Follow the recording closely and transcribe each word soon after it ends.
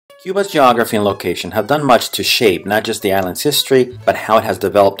Cuba's geography and location have done much to shape not just the island's history, but how it has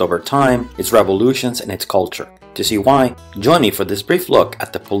developed over time, its revolutions, and its culture. To see why, join me for this brief look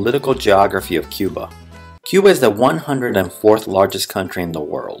at the political geography of Cuba. Cuba is the 104th largest country in the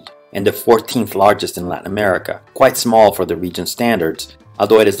world, and the 14th largest in Latin America, quite small for the region's standards,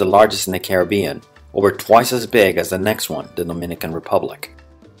 although it is the largest in the Caribbean, over twice as big as the next one, the Dominican Republic.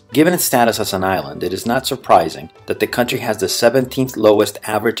 Given its status as an island, it is not surprising that the country has the 17th lowest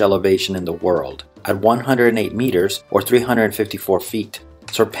average elevation in the world, at 108 meters or 354 feet,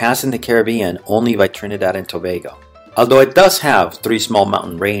 surpassing the Caribbean only by Trinidad and Tobago. Although it does have three small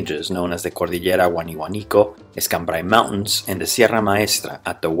mountain ranges known as the Cordillera Guanico, Escambray Mountains, and the Sierra Maestra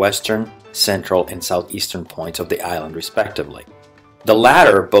at the western, central, and southeastern points of the island respectively. The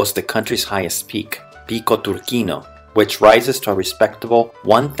latter boasts the country's highest peak, Pico Turquino, which rises to a respectable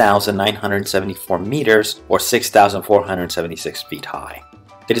 1,974 meters or 6,476 feet high.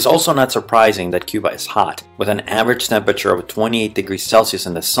 It is also not surprising that Cuba is hot, with an average temperature of 28 degrees Celsius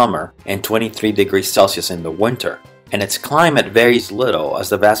in the summer and 23 degrees Celsius in the winter, and its climate varies little as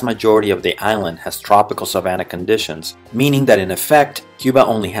the vast majority of the island has tropical savanna conditions, meaning that in effect, Cuba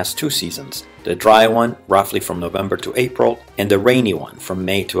only has two seasons, the dry one roughly from November to April, and the rainy one from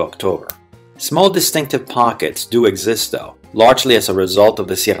May to October. Small distinctive pockets do exist though, largely as a result of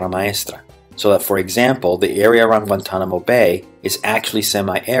the Sierra Maestra, so that for example the area around Guantanamo Bay is actually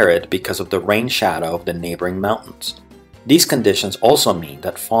semi-arid because of the rain shadow of the neighboring mountains. These conditions also mean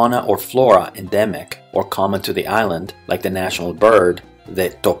that fauna or flora endemic or common to the island, like the national bird,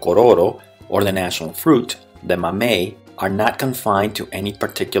 the tocororo, or the national fruit, the mamey, are not confined to any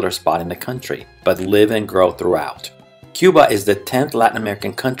particular spot in the country, but live and grow throughout. Cuba is the 10th Latin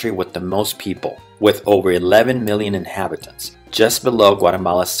American country with the most people, with over 11 million inhabitants, just below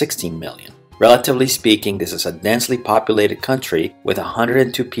Guatemala's 16 million. Relatively speaking, this is a densely populated country with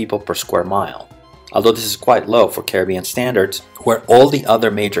 102 people per square mile, although this is quite low for Caribbean standards, where all the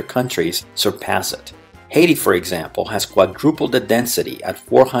other major countries surpass it. Haiti, for example, has quadrupled the density at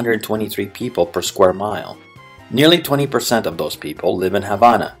 423 people per square mile. Nearly 20% of those people live in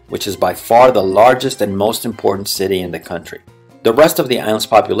Havana, which is by far the largest and most important city in the country. The rest of the island's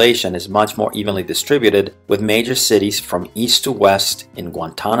population is much more evenly distributed, with major cities from east to west in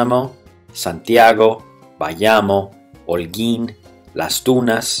Guantanamo, Santiago, Bayamo, Holguín, Las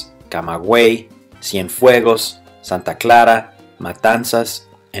Tunas, Camagüey, Cienfuegos, Santa Clara, Matanzas,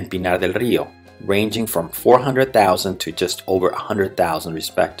 and Pinar del Rio, ranging from 400,000 to just over 100,000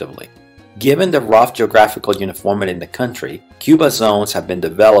 respectively. Given the rough geographical uniformity in the country, Cuba's zones have been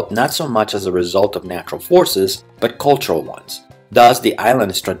developed not so much as a result of natural forces, but cultural ones. Thus, the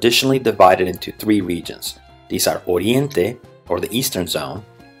island is traditionally divided into three regions. These are Oriente, or the eastern zone,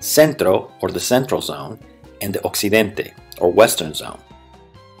 Centro, or the central zone, and the Occidente, or western zone.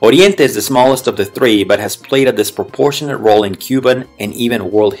 Oriente is the smallest of the three, but has played a disproportionate role in Cuban and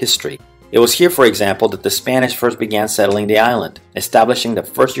even world history. It was here, for example, that the Spanish first began settling the island, establishing the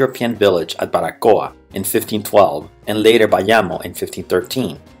first European village at Baracoa in 1512 and later Bayamo in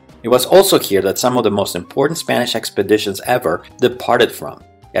 1513. It was also here that some of the most important Spanish expeditions ever departed from.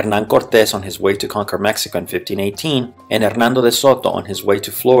 Hernán Cortés on his way to conquer Mexico in 1518 and Hernando de Soto on his way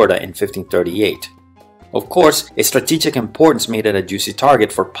to Florida in 1538. Of course, its strategic importance made it a juicy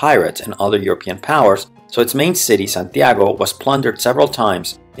target for pirates and other European powers, so its main city, Santiago, was plundered several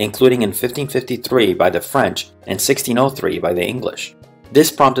times, including in 1553 by the French and 1603 by the English.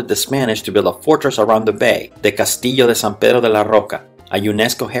 This prompted the Spanish to build a fortress around the bay, the Castillo de San Pedro de la Roca, a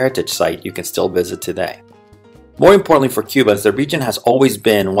UNESCO heritage site you can still visit today. More importantly for Cubans, the region has always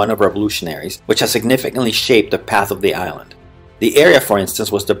been one of revolutionaries, which has significantly shaped the path of the island. The area, for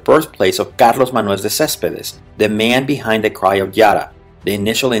instance, was the birthplace of Carlos Manuel de Céspedes, the man behind the Cry of Yara, the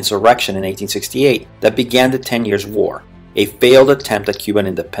initial insurrection in 1868 that began the 10 Years' War, a failed attempt at Cuban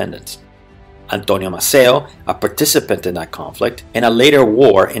independence. Antonio Maceo, a participant in that conflict, and a later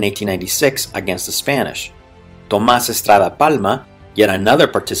war in 1896 against the Spanish. Tomás Estrada Palma, yet another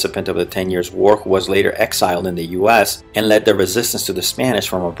participant of the 10 Years' War who was later exiled in the US and led the resistance to the Spanish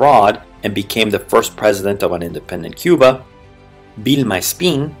from abroad and became the first president of an independent Cuba. Vilma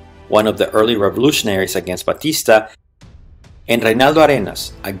Espín, one of the early revolutionaries against Batista, and Reinaldo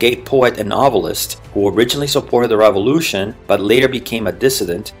Arenas, a gay poet and novelist who originally supported the revolution but later became a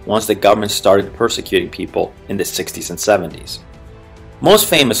dissident once the government started persecuting people in the 60s and 70s. Most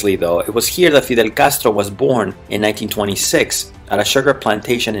famously though, it was here that Fidel Castro was born in 1926 at a sugar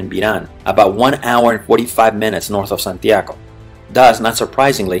plantation in Biran, about 1 hour and 45 minutes north of Santiago. Thus, not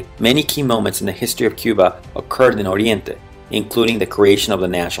surprisingly, many key moments in the history of Cuba occurred in Oriente, including the creation of the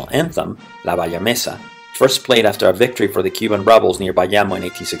national anthem, La Bayamesa, first played after a victory for the Cuban rebels near Bayamo in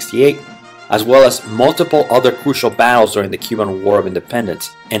 1868, as well as multiple other crucial battles during the Cuban War of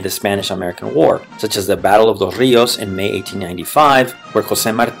Independence and the Spanish-American War, such as the Battle of Dos Rios in May 1895, where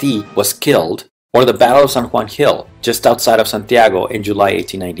José Martí was killed, or the Battle of San Juan Hill, just outside of Santiago in July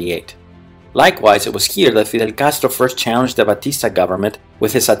 1898. Likewise, it was here that Fidel Castro first challenged the Batista government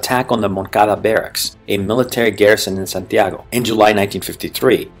with his attack on the Moncada Barracks, a military garrison in Santiago, in July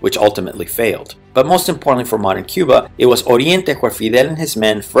 1953, which ultimately failed. But most importantly for modern Cuba, it was Oriente where Fidel and his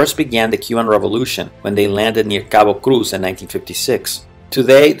men first began the Cuban Revolution when they landed near Cabo Cruz in 1956.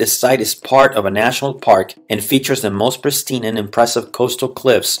 Today, this site is part of a national park and features the most pristine and impressive coastal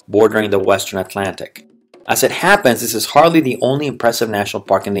cliffs bordering the western Atlantic. As it happens, this is hardly the only impressive national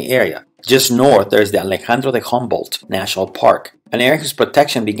park in the area. Just north, there is the Alejandro de Humboldt National Park, an area whose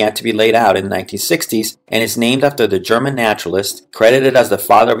protection began to be laid out in the 1960s and is named after the German naturalist credited as the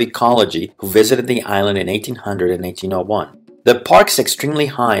father of ecology who visited the island in 1800 and 1801. The park is extremely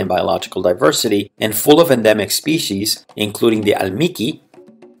high in biological diversity and full of endemic species, including the almiki,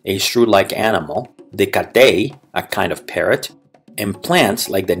 a shrew-like animal, the catay, a kind of parrot, and plants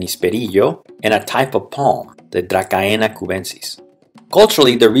like the nisperillo and a type of palm, the Dracaena cubensis.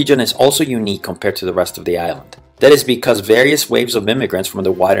 Culturally, the region is also unique compared to the rest of the island. That is because various waves of immigrants from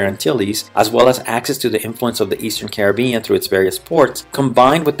the wider Antilles, as well as access to the influence of the Eastern Caribbean through its various ports,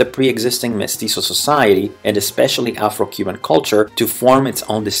 combined with the pre-existing mestizo society and especially Afro-Cuban culture to form its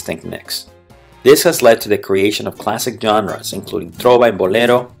own distinct mix. This has led to the creation of classic genres including trova and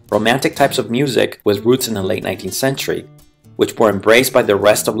bolero, romantic types of music with roots in the late 19th century, which were embraced by the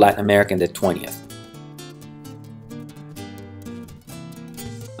rest of Latin America in the 20th.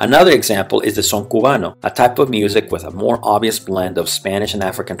 Another example is the son cubano, a type of music with a more obvious blend of Spanish and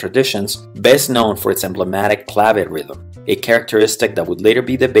African traditions, best known for its emblematic clave rhythm, a characteristic that would later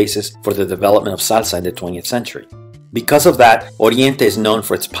be the basis for the development of salsa in the 20th century. Because of that, Oriente is known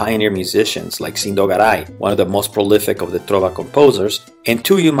for its pioneer musicians like Sindo Garay, one of the most prolific of the trova composers, and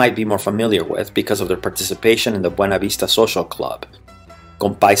two you might be more familiar with because of their participation in the Buena Vista Social Club,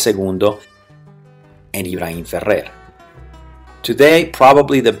 Compay Segundo and Ibrahim Ferrer. Today,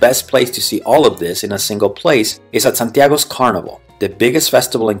 probably the best place to see all of this in a single place is at Santiago's Carnival, the biggest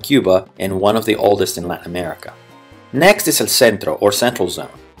festival in Cuba and one of the oldest in Latin America. Next is El Centro, or Central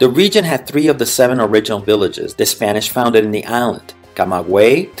Zone. The region had 3 of the 7 original villages the Spanish founded in the island,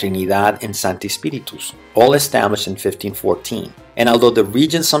 Camagüey, Trinidad, and Santi Spiritus, all established in 1514. And although the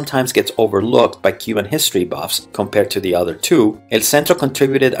region sometimes gets overlooked by Cuban history buffs compared to the other 2, El Centro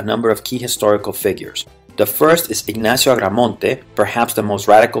contributed a number of key historical figures. The first is Ignacio Agramonte, perhaps the most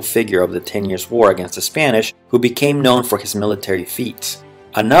radical figure of the 10 Years' War against the Spanish, who became known for his military feats.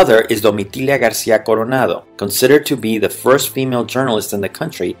 Another is Domitila García Coronado, considered to be the first female journalist in the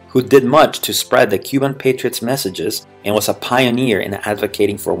country who did much to spread the Cuban patriots' messages and was a pioneer in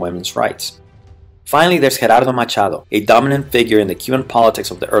advocating for women's rights. Finally, there's Gerardo Machado, a dominant figure in the Cuban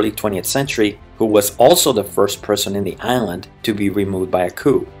politics of the early 20th century, who was also the first person in the island to be removed by a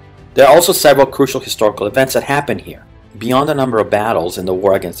coup. There are also several crucial historical events that happened here. Beyond the number of battles in the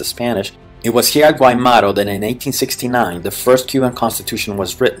war against the Spanish, it was here at Guaymaro that in 1869 the first Cuban constitution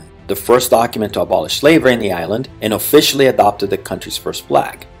was written, the first document to abolish slavery in the island, and officially adopted the country's first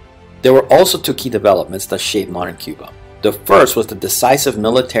flag. There were also 2 key developments that shaped modern Cuba. The first was the decisive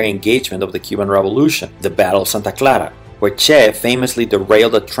military engagement of the Cuban Revolution, the Battle of Santa Clara, where Che famously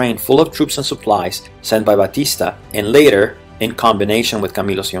derailed a train full of troops and supplies sent by Batista, and later, in combination with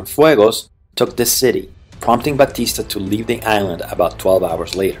Camilo Cienfuegos, took the city, prompting Batista to leave the island about 12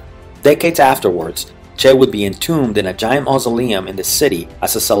 hours later. Decades afterwards, Che would be entombed in a giant mausoleum in the city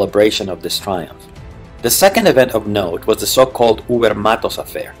as a celebration of this triumph. The second event of note was the so-called Uber Matos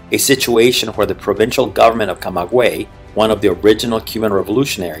affair, a situation where the provincial government of Camagüey, one of the original Cuban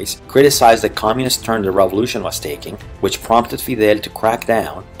revolutionaries, criticized the communist turn the revolution was taking, which prompted Fidel to crack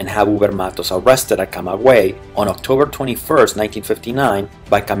down and have Uber Matos arrested at Camagüey on October 21, 1959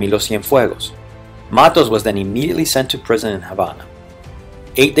 by Camilo Cienfuegos. Matos was then immediately sent to prison in Havana.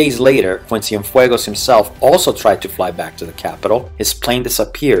 8 days later, when Cienfuegos himself also tried to fly back to the capital, his plane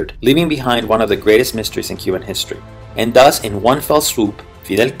disappeared, leaving behind one of the greatest mysteries in Cuban history. And thus, in one fell swoop,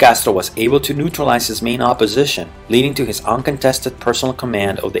 Fidel Castro was able to neutralize his main opposition, leading to his uncontested personal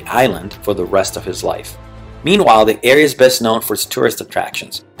command of the island for the rest of his life. Meanwhile, the area is best known for its tourist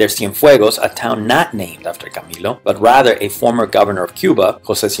attractions. There's Cienfuegos, a town not named after Camilo, but rather a former governor of Cuba,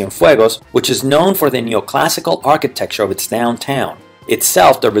 José Cienfuegos, which is known for the neoclassical architecture of its downtown,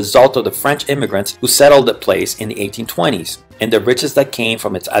 itself the result of the French immigrants who settled the place in the 1820s, and the riches that came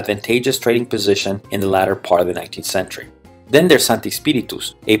from its advantageous trading position in the latter part of the 19th century. Then there's Santi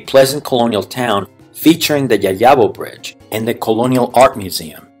Spiritus, a pleasant colonial town featuring the Yayabo Bridge and the Colonial Art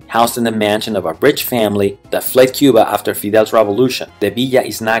Museum, housed in the mansion of a rich family that fled Cuba after Fidel's revolution, the Villa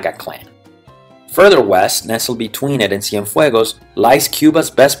Iznaga clan. Further west, nestled between it and Cienfuegos, lies Cuba's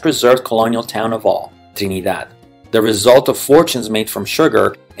best preserved colonial town of all, Trinidad, the result of fortunes made from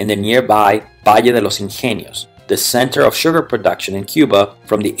sugar in the nearby Valle de los Ingenios, the center of sugar production in Cuba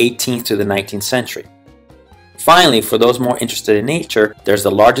from the 18th to the 19th century. Finally, for those more interested in nature, there's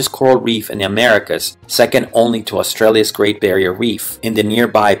the largest coral reef in the Americas, second only to Australia's Great Barrier Reef, in the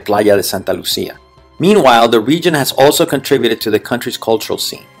nearby Playa de Santa Lucia. Meanwhile, the region has also contributed to the country's cultural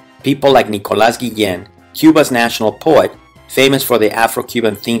scene. People like Nicolás Guillén, Cuba's national poet, famous for the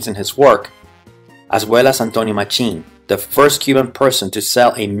Afro-Cuban themes in his work, as well as Antonio Machín, the first Cuban person to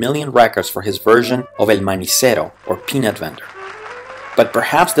sell 1 million records for his version of El Manicero, or peanut vendor. But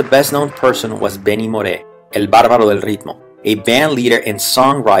perhaps the best-known person was Benny Moré, El Bárbaro del Ritmo, a band leader and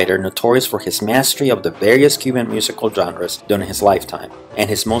songwriter notorious for his mastery of the various Cuban musical genres during his lifetime, and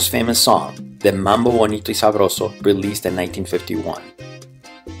his most famous song, the Mambo Bonito y Sabroso, released in 1951.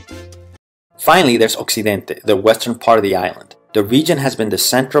 Finally, there's Occidente, the western part of the island. The region has been the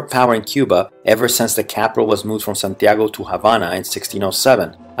center of power in Cuba ever since the capital was moved from Santiago to Havana in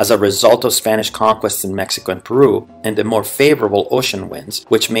 1607, as a result of Spanish conquests in Mexico and Peru, and the more favorable ocean winds,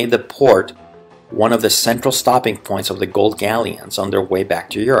 which made the port one of the central stopping points of the gold galleons on their way back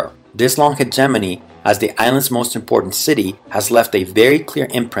to Europe. This long hegemony, as the island's most important city, has left a very clear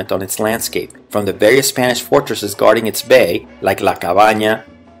imprint on its landscape, from the various Spanish fortresses guarding its bay, like La Cabaña,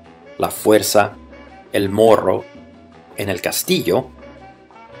 La Fuerza, El Morro, and El Castillo,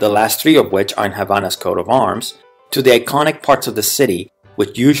 the last three of which are in Havana's coat of arms, to the iconic parts of the city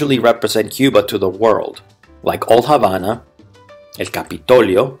which usually represent Cuba to the world, like Old Havana, El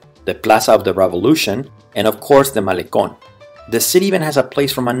Capitolio, the Plaza of the Revolution, and of course the Malecón. The city even has a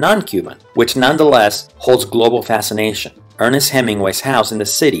place from a non-Cuban, which nonetheless holds global fascination, Ernest Hemingway's house in the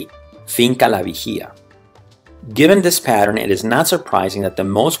city, Finca La Vigía. Given this pattern, it is not surprising that the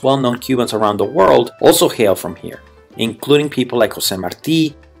most well-known Cubans around the world also hail from here, including people like José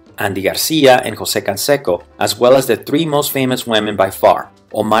Martí, Andy Garcia, and José Canseco, as well as the three most famous women by far,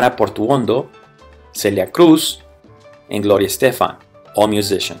 Omara Portuondo, Celia Cruz, and Gloria Estefan, all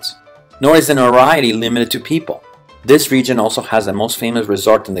musicians. Nor is the notoriety limited to people. This region also has the most famous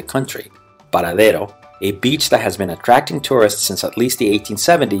resort in the country, Paradero, a beach that has been attracting tourists since at least the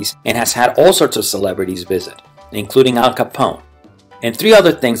 1870s and has had all sorts of celebrities visit, including Al Capone, and three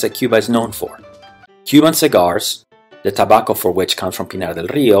other things that Cuba is known for: Cuban cigars, the tobacco for which comes from Pinar del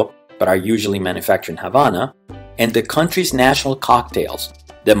Rio, but are usually manufactured in Havana, and the country's national cocktails,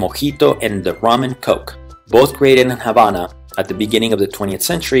 the mojito and the rum and coke, both created in Havana at the beginning of the 20th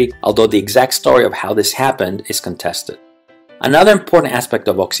century, although the exact story of how this happened is contested. Another important aspect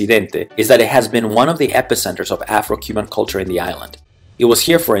of Occidente is that it has been one of the epicenters of Afro-Cuban culture in the island. It was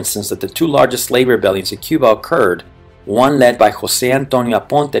here, for instance, that the two largest slave rebellions in Cuba occurred, one led by José Antonio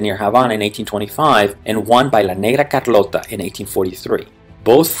Aponte near Havana in 1825 and one by La Negra Carlota in 1843.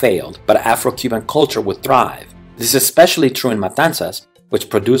 Both failed, but Afro-Cuban culture would thrive. This is especially true in Matanzas, which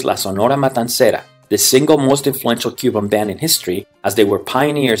produced La Sonora Matancera, the single most influential Cuban band in history, as they were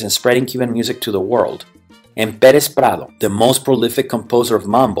pioneers in spreading Cuban music to the world, and Pérez Prado, the most prolific composer of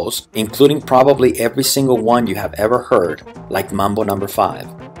mambos, including probably every single one you have ever heard, like Mambo No.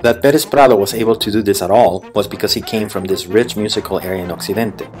 5. That Pérez Prado was able to do this at all was because he came from this rich musical area in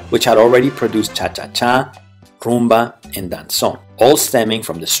Occidente, which had already produced cha-cha-cha, rumba, and danzón, all stemming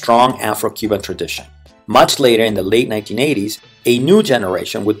from the strong Afro-Cuban tradition. Much later, in the late 1980s, a new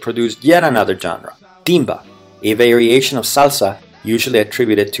generation would produce yet another genre, timba, a variation of salsa usually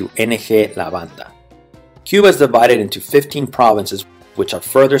attributed to NG La Banda. Cuba is divided into 15 provinces, which are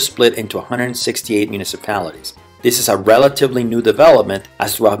further split into 168 municipalities. This is a relatively new development,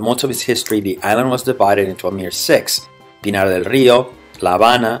 as throughout most of its history the island was divided into a mere 6: Pinar del Rio, La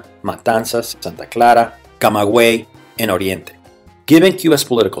Habana, Matanzas, Santa Clara, Camagüey, and Oriente. Given Cuba's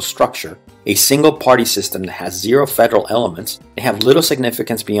political structure, a single-party system that has 0 federal elements, they have little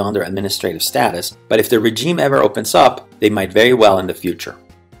significance beyond their administrative status, but if the regime ever opens up, they might very well in the future.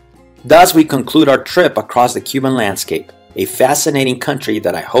 Thus, we conclude our trip across the Cuban landscape, a fascinating country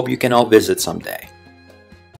that I hope you can all visit someday.